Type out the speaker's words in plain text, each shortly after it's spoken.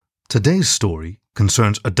Today's story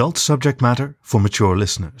concerns adult subject matter for mature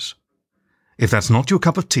listeners. If that's not your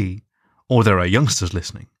cup of tea, or there are youngsters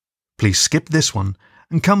listening, please skip this one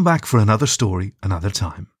and come back for another story another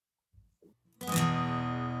time.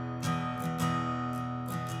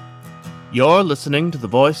 You're listening to The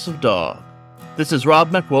Voice of Dog. This is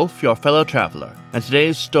Rob McWolf, your fellow traveler, and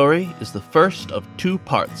today's story is the first of two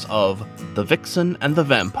parts of The Vixen and the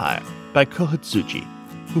Vampire by Kohitsuji,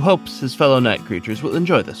 who hopes his fellow night creatures will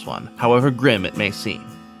enjoy this one, however grim it may seem.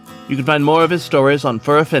 You can find more of his stories on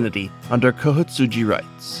Fur Affinity under Kohitsuji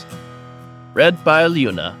Writes. Read by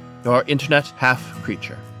Leuna, your internet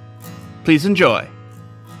half-creature. Please enjoy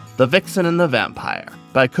The Vixen and the Vampire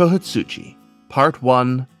by Kohitsuji, Part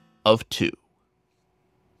 1 of 2.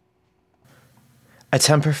 A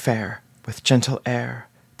temper fair, with gentle air,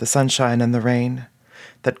 the sunshine and the rain,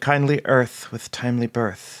 that kindly earth with timely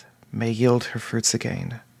birth may yield her fruits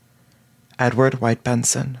again. Edward White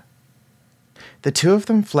Benson. The two of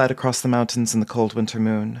them fled across the mountains in the cold winter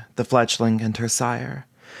moon, the fledgling and her sire.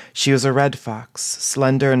 She was a red fox,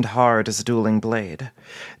 slender and hard as a dueling blade.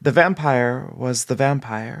 The vampire was the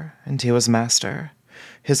vampire, and he was master,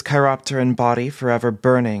 his chiropteran body forever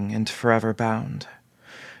burning and forever bound.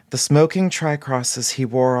 The smoking tricrosses he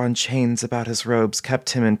wore on chains about his robes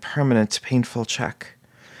kept him in permanent, painful check.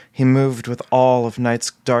 He moved with all of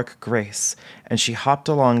night's dark grace, and she hopped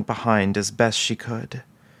along behind as best she could.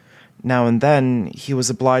 Now and then he was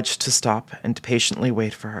obliged to stop and patiently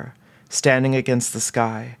wait for her, standing against the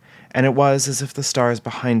sky, and it was as if the stars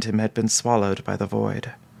behind him had been swallowed by the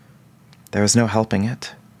void. There was no helping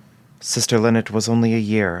it. Sister Linnet was only a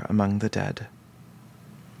year among the dead.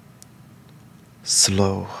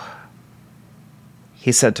 "Slow,"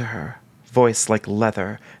 he said to her, voice like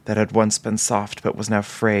leather that had once been soft but was now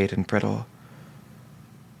frayed and brittle.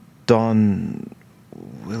 "Dawn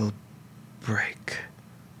will break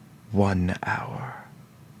 1 hour."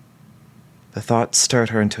 The thought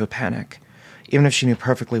stirred her into a panic, even if she knew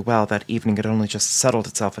perfectly well that evening had only just settled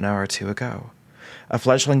itself an hour or two ago. A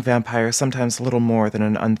fledgling vampire is sometimes little more than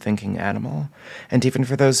an unthinking animal, and even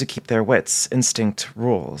for those who keep their wits, instinct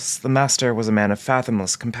rules. The master was a man of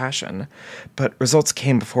fathomless compassion, but results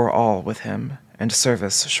came before all with him, and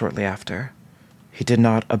service shortly after. He did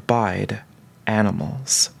not abide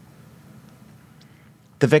animals.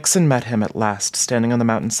 The vixen met him at last, standing on the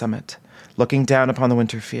mountain summit, looking down upon the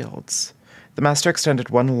winter fields. The master extended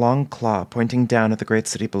one long claw, pointing down at the great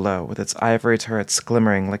city below, with its ivory turrets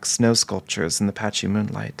glimmering like snow sculptures in the patchy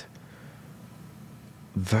moonlight.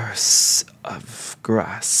 "Verse of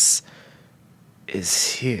grass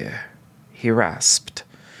is here," he rasped.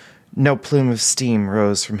 No plume of steam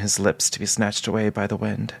rose from his lips to be snatched away by the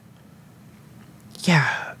wind.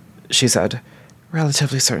 "Yeah," she said,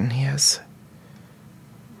 "relatively certain he is."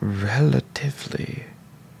 "Relatively?"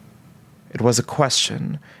 It was a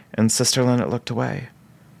question, and Sister Linnet looked away.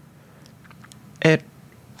 "It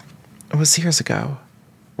was years ago.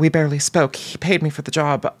 We barely spoke. He paid me for the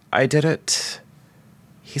job. I did it.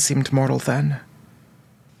 He seemed mortal then."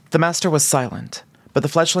 The master was silent, but the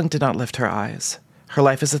fledgling did not lift her eyes. Her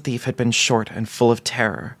life as a thief had been short and full of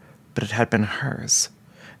terror, but it had been hers.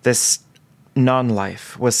 This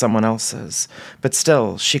non-life was someone else's, but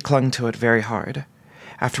still she clung to it very hard.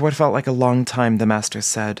 After what felt like a long time, the master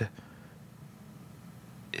said,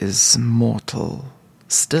 "Is mortal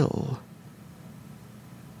still?"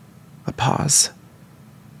 A pause.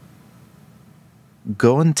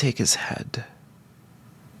 "Go and take his head."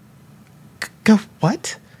 Go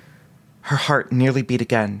what? Her heart nearly beat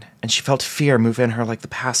again, and she felt fear move in her like the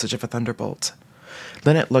passage of a thunderbolt.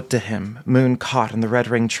 Linnet looked at him, moon caught in the red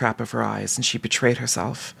ring trap of her eyes, and she betrayed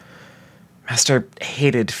herself. Master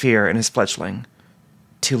hated fear in his fledgling.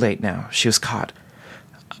 Too late now, she was caught.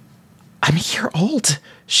 "I'm a year old,"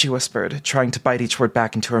 she whispered, trying to bite each word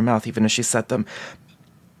back into her mouth even as she said them.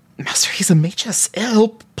 "Master, he's a magus.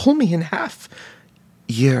 He'll pull me in half."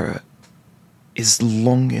 "Year is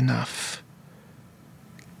long enough.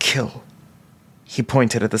 Kill." He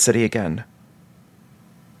pointed at the city again.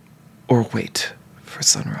 "Or wait for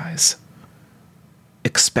sunrise.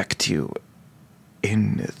 Expect you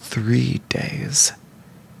in 3 days."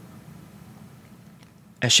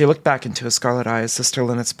 As she looked back into his scarlet eyes, Sister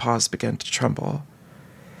Linnet's paws began to tremble.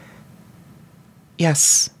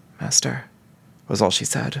 "Yes, master," was all she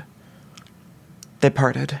said. They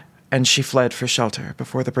parted, and she fled for shelter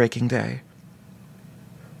before the breaking day.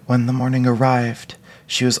 When the morning arrived,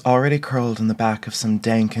 she was already curled in the back of some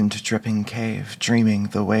dank and dripping cave, dreaming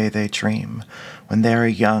the way they dream when they are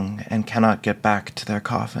young and cannot get back to their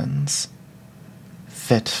coffins.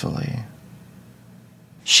 Fitfully.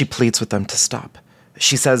 She pleads with them to stop.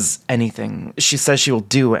 She says anything. She says she will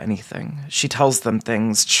do anything. She tells them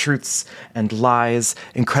things, truths and lies,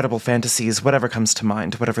 incredible fantasies, whatever comes to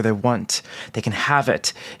mind, whatever they want. They can have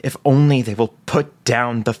it, if only they will put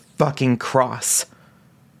down the fucking cross.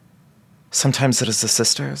 Sometimes it is the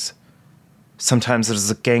sisters. Sometimes it is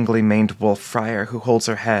a gangly maned wolf friar who holds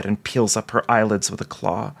her head and peels up her eyelids with a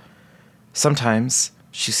claw. Sometimes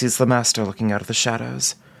she sees the master looking out of the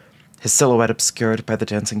shadows, his silhouette obscured by the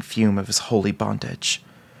dancing fume of his holy bondage.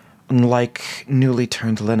 Unlike newly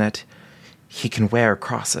turned linnet, he can wear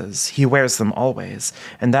crosses. He wears them always,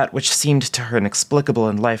 and that which seemed to her inexplicable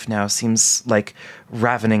in life now seems like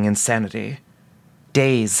ravening insanity.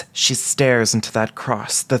 Days she stares into that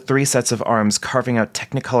cross, the 3 sets of arms carving out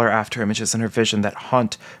technicolor afterimages in her vision that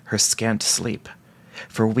haunt her scant sleep.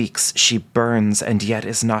 For weeks she burns and yet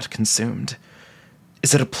is not consumed.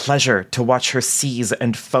 Is it a pleasure to watch her seize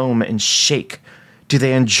and foam and shake? Do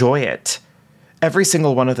they enjoy it? Every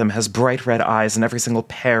single one of them has bright red eyes, and every single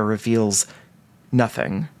pair reveals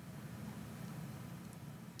nothing.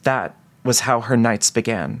 That was how her nights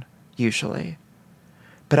began, usually.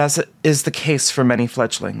 But as is the case for many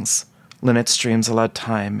fledglings, Linnet's dreams allowed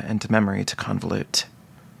time and memory to convolute.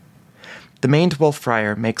 The maned wolf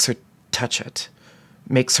friar makes her touch it,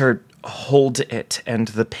 makes her hold it, and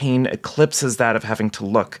the pain eclipses that of having to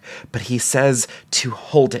look, but he says to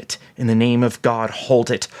hold it. In the name of God, hold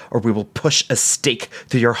it, or we will push a stake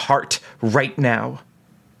through your heart right now.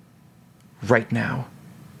 Right now.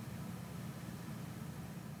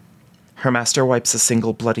 Her master wipes a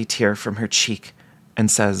single bloody tear from her cheek and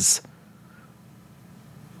says,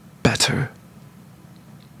 "Better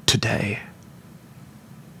today."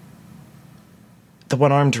 The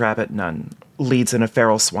one-armed rabbit nun leads in a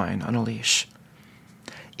feral swine on a leash.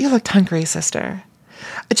 "You looked hungry, sister.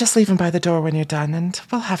 Just leave him by the door when you're done, and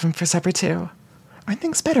we'll have him for supper, too. Aren't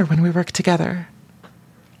things better when we work together?"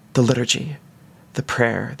 The liturgy, the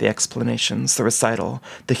prayer, the explanations, the recital,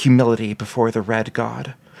 the humility before the red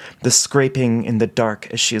god, the scraping in the dark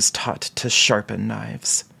as she is taught to sharpen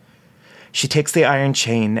knives. She takes the iron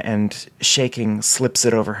chain and, shaking, slips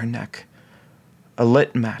it over her neck. A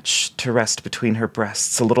lit match to rest between her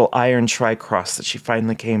breasts, a little iron tri-cross that she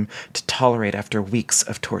finally came to tolerate after weeks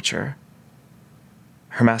of torture.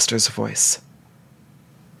 Her master's voice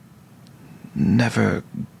never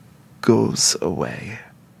goes away,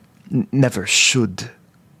 never should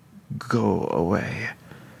go away,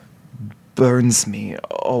 burns me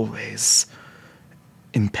always,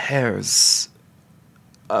 impairs,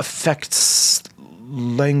 affects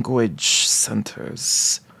language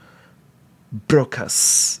centers,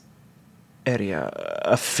 Broca's area,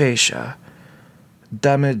 aphasia,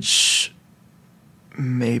 damage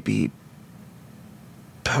may be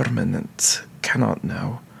permanent, cannot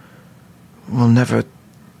know, will never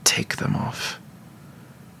take them off.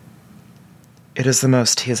 It is the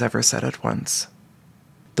most he has ever said at once.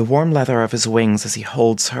 The warm leather of his wings as he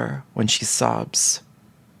holds her when she sobs.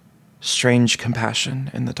 Strange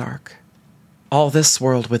compassion in the dark. All this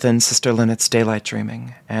whirled within Sister Linnet's daylight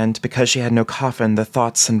dreaming, and because she had no coffin, the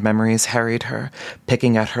thoughts and memories harried her,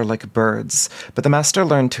 picking at her like birds, but the master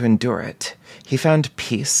learned to endure it. He found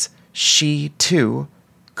peace. She, too,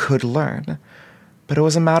 could learn, but it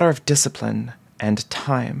was a matter of discipline and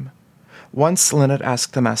time. Once Linnet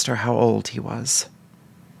asked the master how old he was.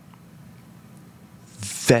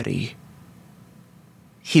 "Very,"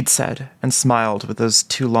 he'd said, and smiled with those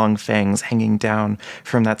 2 long fangs hanging down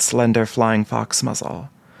from that slender flying fox muzzle.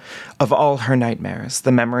 Of all her nightmares,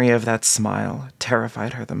 the memory of that smile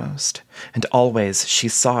terrified her the most, and always she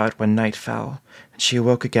saw it when night fell, and she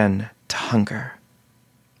awoke again to hunger.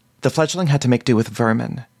 The fledgling had to make do with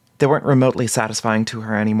vermin. They weren't remotely satisfying to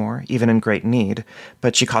her anymore, even in great need,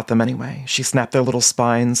 but she caught them anyway. She snapped their little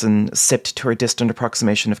spines and sipped to her distant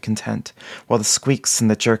approximation of content, while the squeaks and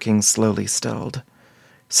the jerkings slowly stilled.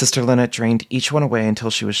 Sister Linnet drained each one away until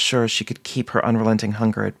she was sure she could keep her unrelenting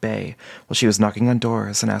hunger at bay, while she was knocking on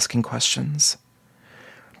doors and asking questions.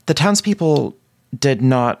 The townspeople did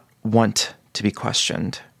not want to be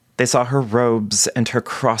questioned. They saw her robes and her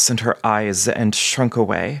cross and her eyes and shrunk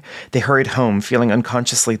away. They hurried home, feeling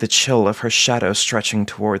unconsciously the chill of her shadow stretching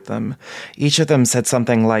toward them. Each of them said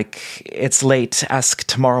something like, "It's late, ask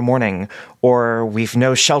tomorrow morning," or "We've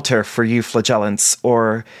no shelter for you flagellants,"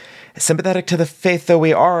 or "Sympathetic to the faith though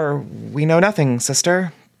we are, we know nothing,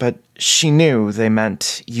 sister." But she knew they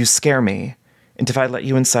meant, "You scare me, and if I let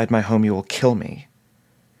you inside my home, you will kill me."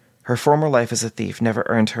 Her former life as a thief never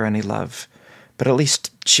earned her any love, but at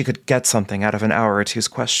least she could get something out of an hour or two's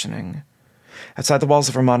questioning. Outside the walls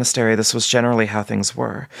of her monastery, this was generally how things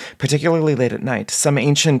were, particularly late at night. Some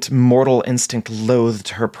ancient mortal instinct loathed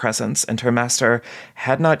her presence, and her master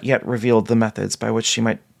had not yet revealed the methods by which she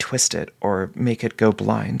might twist it or make it go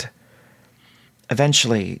blind.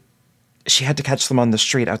 Eventually, she had to catch them on the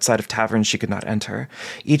street outside of taverns she could not enter.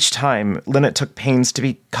 Each time, Lynette took pains to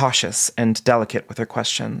be cautious and delicate with her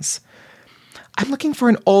questions. "I'm looking for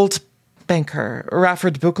an old banker,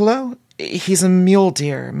 Rafford Buccolo. He's a mule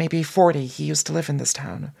deer, maybe 40. He used to live in this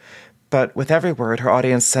town." But with every word, her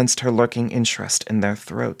audience sensed her lurking interest in their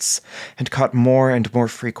throats, and caught more and more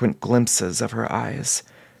frequent glimpses of her eyes.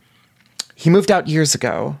 "He moved out years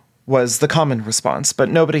ago," was the common response, but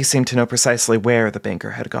nobody seemed to know precisely where the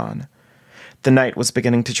banker had gone. The night was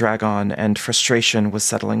beginning to drag on, and frustration was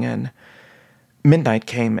settling in. Midnight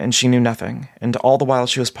came, and she knew nothing, and all the while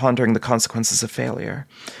she was pondering the consequences of failure.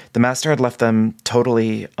 The master had left them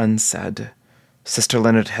totally unsaid. Sister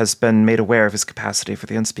Lynette has been made aware of his capacity for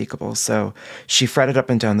the unspeakable, so she fretted up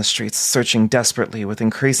and down the streets, searching desperately with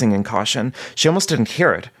increasing incaution. She almost didn't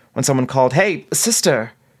hear it when someone called, "Hey,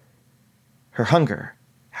 sister!" Her hunger,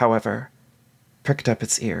 however, pricked up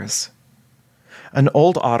its ears. An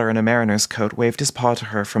old otter in a mariner's coat waved his paw to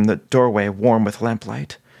her from the doorway warm with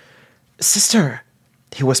lamplight. "Sister!"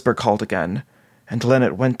 he whispered, called again, and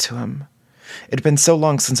Lynette went to him. It had been so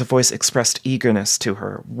long since a voice expressed eagerness to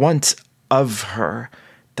her, want of her,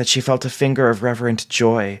 that she felt a finger of reverent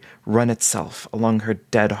joy run itself along her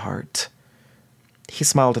dead heart. He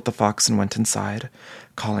smiled at the fox and went inside,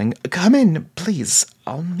 calling, "Come in, please,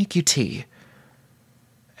 I'll make you tea."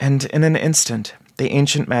 And in an instant, the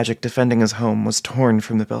ancient magic defending his home was torn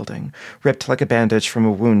from the building, ripped like a bandage from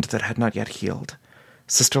a wound that had not yet healed.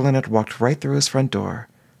 Sister Lynette walked right through his front door,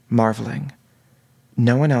 marveling.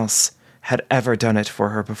 No one else had ever done it for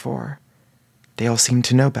her before. They all seemed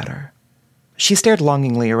to know better. She stared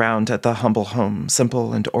longingly around at the humble home,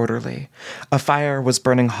 simple and orderly. A fire was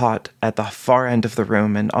burning hot at the far end of the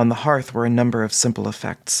room, and on the hearth were a number of simple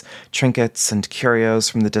effects, trinkets and curios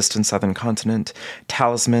from the distant southern continent,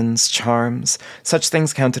 talismans, charms. Such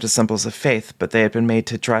things counted as symbols of faith, but they had been made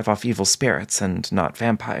to drive off evil spirits and not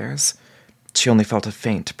vampires. She only felt a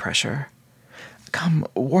faint pressure. "Come,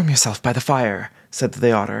 warm yourself by the fire," said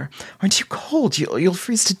the otter. "Aren't you cold? You'll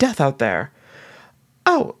freeze to death out there."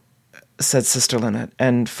 "Oh," said Sister Lynette,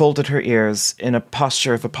 and folded her ears in a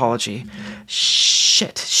posture of apology.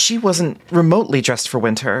 Shit, she wasn't remotely dressed for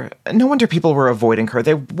winter. No wonder people were avoiding her.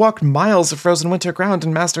 They walked miles of frozen winter ground,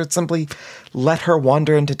 and Master had simply let her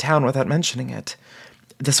wander into town without mentioning it.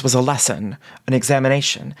 This was a lesson, an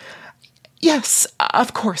examination. "Yes,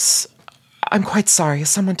 of course. I'm quite sorry.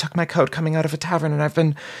 Someone took my coat coming out of a tavern, and I've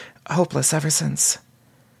been hopeless ever since."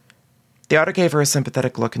 The otter gave her a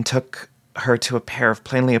sympathetic look and took her to a pair of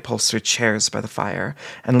plainly upholstered chairs by the fire,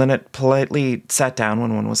 and Lynette politely sat down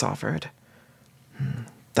when one was offered.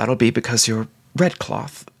 "That'll be because you're red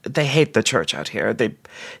cloth. They hate the church out here. They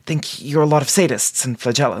think you're a lot of sadists and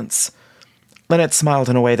flagellants." Lynette smiled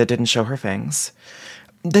in a way that didn't show her fangs.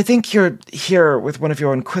 "They think you're here with one of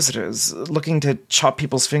your inquisitors, looking to chop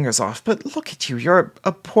people's fingers off. But look at you. You're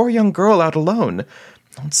a poor young girl out alone.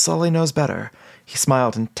 Old Sully knows better." He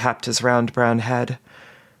smiled and tapped his round brown head.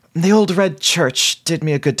 "The old red church did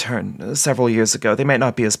me a good turn several years ago. They might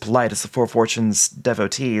not be as polite as the Four Fortunes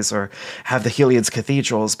devotees or have the Heliod's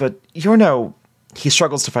cathedrals, but you're no..." He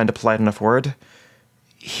struggles to find a polite enough word.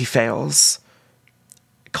 He fails.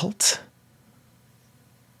 "Cult?"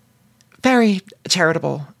 "Very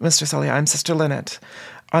charitable, Mr. Sully. I'm Sister Lynette.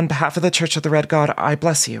 On behalf of the Church of the Red God, I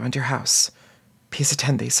bless you and your house. Peace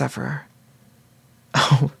attend thee, sufferer."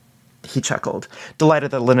 "Oh," he chuckled,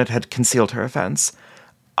 delighted that Lynette had concealed her offense.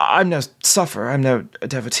 "I'm no sufferer, I'm no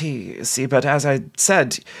devotee, see, but as I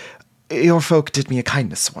said, your folk did me a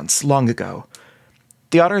kindness once, long ago."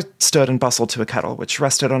 The otter stood and bustled to a kettle, which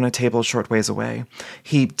rested on a table a short ways away.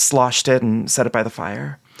 He sloshed it and set it by the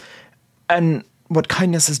fire. "And what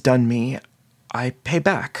kindness has done me, I pay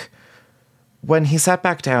back." When he sat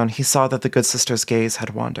back down, he saw that the good sister's gaze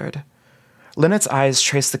had wandered. Lynette's eyes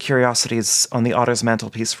traced the curiosities on the otter's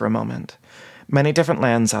mantelpiece for a moment. Many different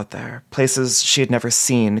lands out there, places she had never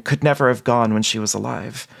seen, could never have gone when she was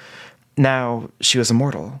alive. Now she was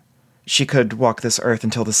immortal. She could walk this earth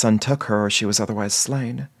until the sun took her or she was otherwise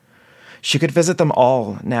slain. She could visit them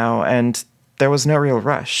all now, and there was no real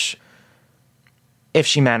rush, if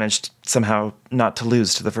she managed somehow not to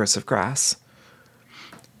lose to the verse of grass.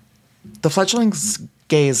 The fledgling's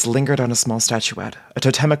gaze lingered on a small statuette, a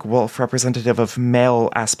totemic wolf representative of male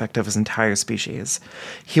aspect of his entire species.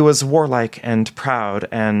 He was warlike and proud,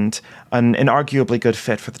 and an inarguably good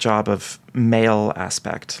fit for the job of male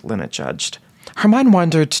aspect, Lynette judged. Her mind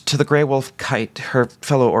wandered to the grey wolf kite, her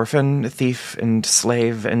fellow orphan, thief, and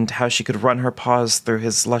slave, and how she could run her paws through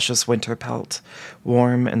his luscious winter pelt,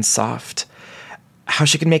 warm and soft. How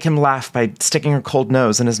she could make him laugh by sticking her cold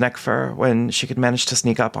nose in his neck fur when she could manage to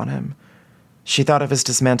sneak up on him. She thought of his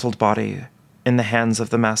dismantled body in the hands of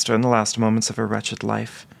the master in the last moments of her wretched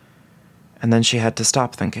life. And then she had to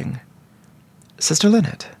stop thinking. "Sister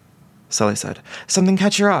Lynette," Sully said, "something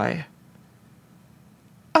catch your eye?"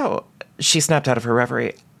 "Oh," she snapped out of her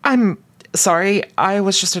reverie. "I'm sorry, I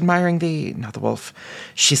was just admiring the wolf."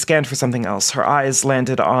 She scanned for something else. Her eyes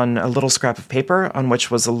landed on a little scrap of paper on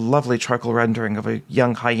which was a lovely charcoal rendering of a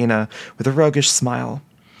young hyena with a roguish smile.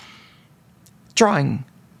 "Drawing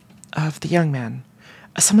of the young man.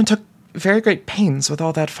 Someone took very great pains with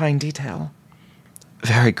all that fine detail."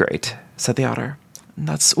 "Very great," said the otter.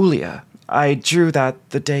 "That's Ulia. I drew that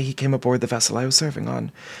the day he came aboard the vessel I was serving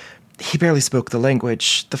on. He barely spoke the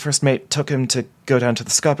language. The first mate took him to go down to the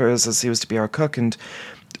scuppers as he was to be our cook, and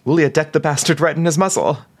Ulia decked the bastard right in his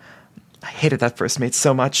muzzle. I hated that first mate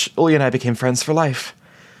so much. Ulia and I became friends for life."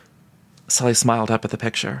 Sully smiled up at the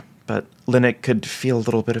picture, but Lynette could feel a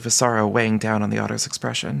little bit of a sorrow weighing down on the otter's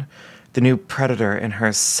expression. The new predator in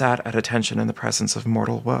her sat at attention in the presence of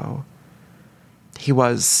mortal woe. He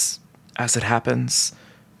was, as it happens,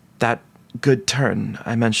 that good turn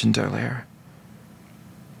I mentioned earlier.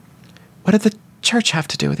 "What did the church have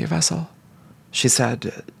to do with your vessel?" she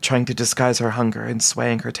said, trying to disguise her hunger and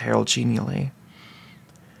swaying her tail genially.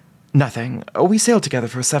 "Nothing. We sailed together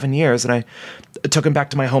for 7 years, and I took him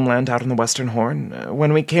back to my homeland out on the Western Horn.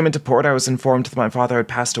 When we came into port, I was informed that my father had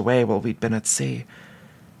passed away while we'd been at sea.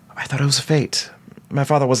 I thought it was fate. My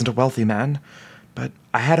father wasn't a wealthy man, but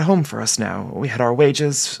I had a home for us now. We had our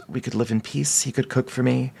wages, we could live in peace, he could cook for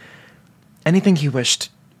me. Anything he wished.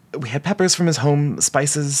 We had peppers from his home,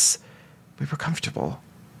 spices. We were comfortable."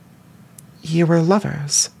 "You were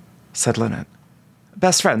lovers," said Lynette.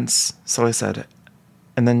 "Best friends," Sully said,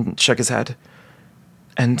 and then shook his head.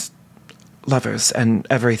 "And lovers and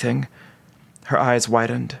everything." Her eyes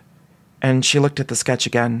widened, and she looked at the sketch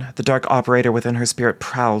again. The dark operator within her spirit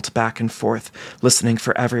prowled back and forth, listening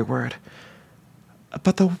for every word.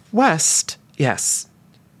 "But the West—" "Yes,"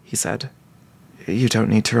 he said. "You don't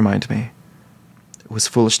need to remind me. It was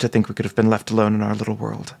foolish to think we could have been left alone in our little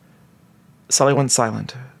world." Sully went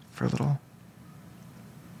silent for a little.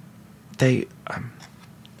 "They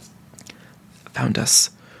found us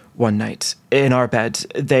one night in our bed.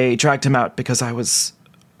 They dragged him out because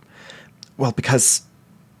because..."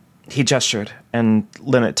 He gestured, and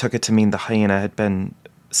Lynette took it to mean the hyena had been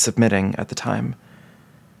submitting at the time.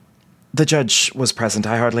 "The judge was present.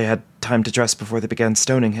 I hardly had time to dress before they began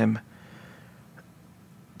stoning him."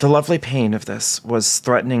 The lovely pain of this was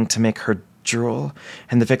threatening to make her drool,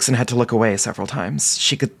 and the vixen had to look away several times.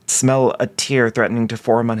 She could smell a tear threatening to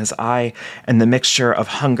form on his eye, and the mixture of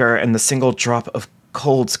hunger and the single drop of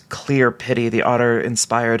cold, clear pity the otter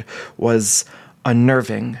inspired was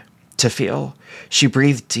unnerving to feel. She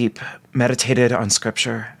breathed deep, meditated on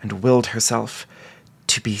scripture, and willed herself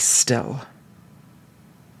to be still.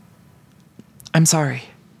 "I'm sorry,"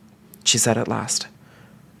 she said at last.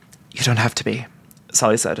 "You don't have to be,"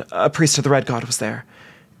 Sully said. "A priest of the Red God was there.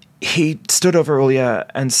 He stood over Ulia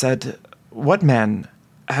and said, 'What man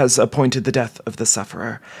has appointed the death of the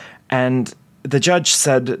sufferer?' And the judge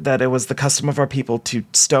said that it was the custom of our people to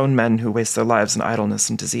stone men who waste their lives in idleness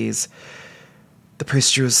and disease. The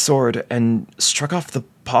priest drew his sword and struck off the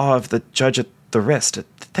paw of the judge at the wrist. A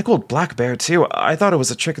thick old black bear, too. I thought it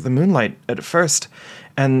was a trick of the moonlight at first.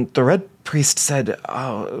 And the red priest said,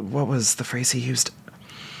 what was the phrase he used?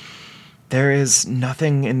 'There is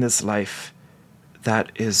nothing in this life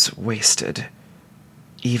that is wasted,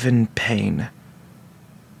 even pain.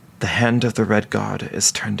 The hand of the red god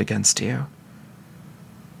is turned against you.'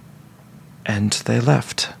 And they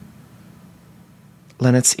left."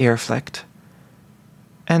 Lynette's ear flicked.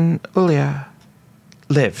 "And Ulia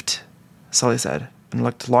lived," Sully said, and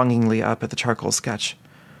looked longingly up at the charcoal sketch.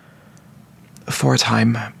 "For a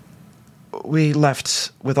time. We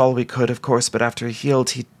left with all we could, of course, but after he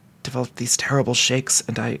healed, he developed these terrible shakes,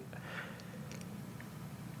 and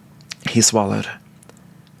He swallowed.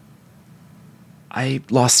 "I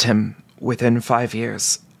lost him within 5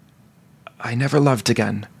 years. I never loved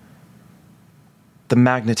again." The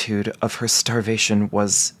magnitude of her starvation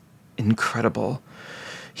was incredible.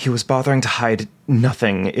 He was bothering to hide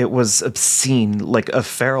nothing. It was obscene, like a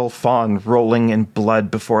feral fawn rolling in blood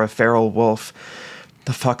before a feral wolf.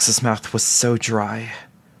 The fox's mouth was so dry.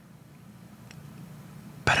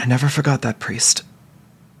 "But I never forgot that priest,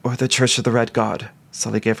 or the Church of the Red God."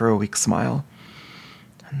 Sully gave her a weak smile.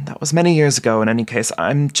 That was many years ago in any case.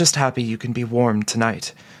 I'm just happy you can be warm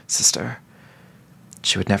tonight, sister.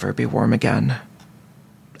 She would never be warm again.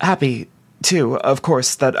 Happy, too, of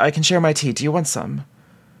course, that I can share my tea. Do you want some?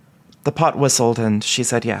 The pot whistled, and she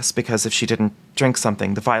said yes, because if she didn't drink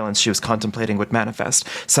something, the violence she was contemplating would manifest.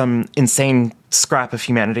 Some insane scrap of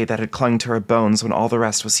humanity that had clung to her bones when all the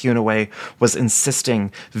rest was hewn away was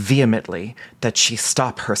insisting vehemently that she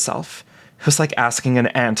stop herself. It was like asking an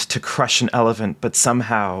ant to crush an elephant, but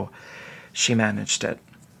somehow she managed it.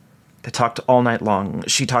 They talked all night long.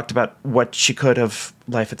 She talked about what she could of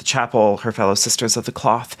life at the chapel, her fellow sisters of the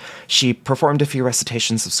cloth. She performed a few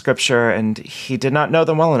recitations of scripture, and he did not know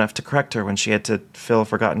them well enough to correct her when she had to fill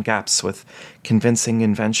forgotten gaps with convincing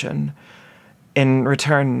invention. In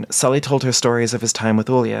return, Sully told her stories of his time with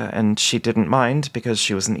Ulia, and she didn't mind because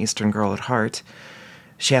she was an Eastern girl at heart.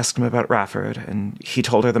 She asked him about Rafford, and he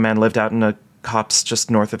told her the man lived out in a copse just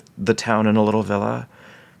north of the town in a little villa.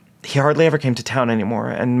 He hardly ever came to town anymore,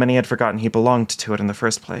 and many had forgotten he belonged to it in the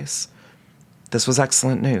first place. This was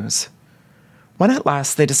excellent news. When at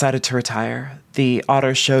last they decided to retire, the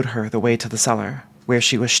otter showed her the way to the cellar, where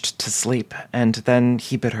she wished to sleep, and then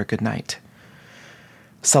he bid her good night.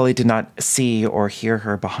 Sully did not see or hear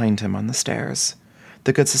her behind him on the stairs.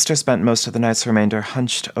 The good sister spent most of the night's remainder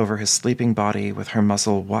hunched over his sleeping body with her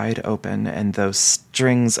muzzle wide open, and those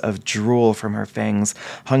strings of drool from her fangs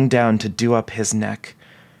hung down to dew up his neck.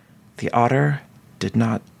 The otter did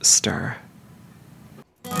not stir.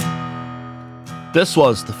 This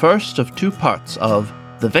was the first of 2 parts of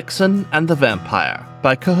The Vixen and the Vampire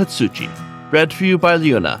by Kohitsuji, read for you by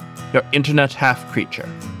Leuna, your internet half-creature.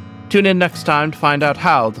 Tune in next time to find out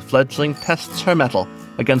how the fledgling tests her mettle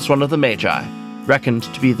against one of the magi, reckoned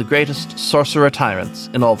to be the greatest sorcerer tyrants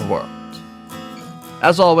in all the world.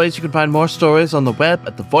 As always, you can find more stories on the web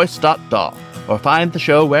at thevoice.dog, or find the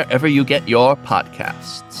show wherever you get your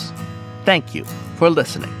podcasts. Thank you for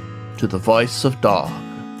listening to The Voice of Dog.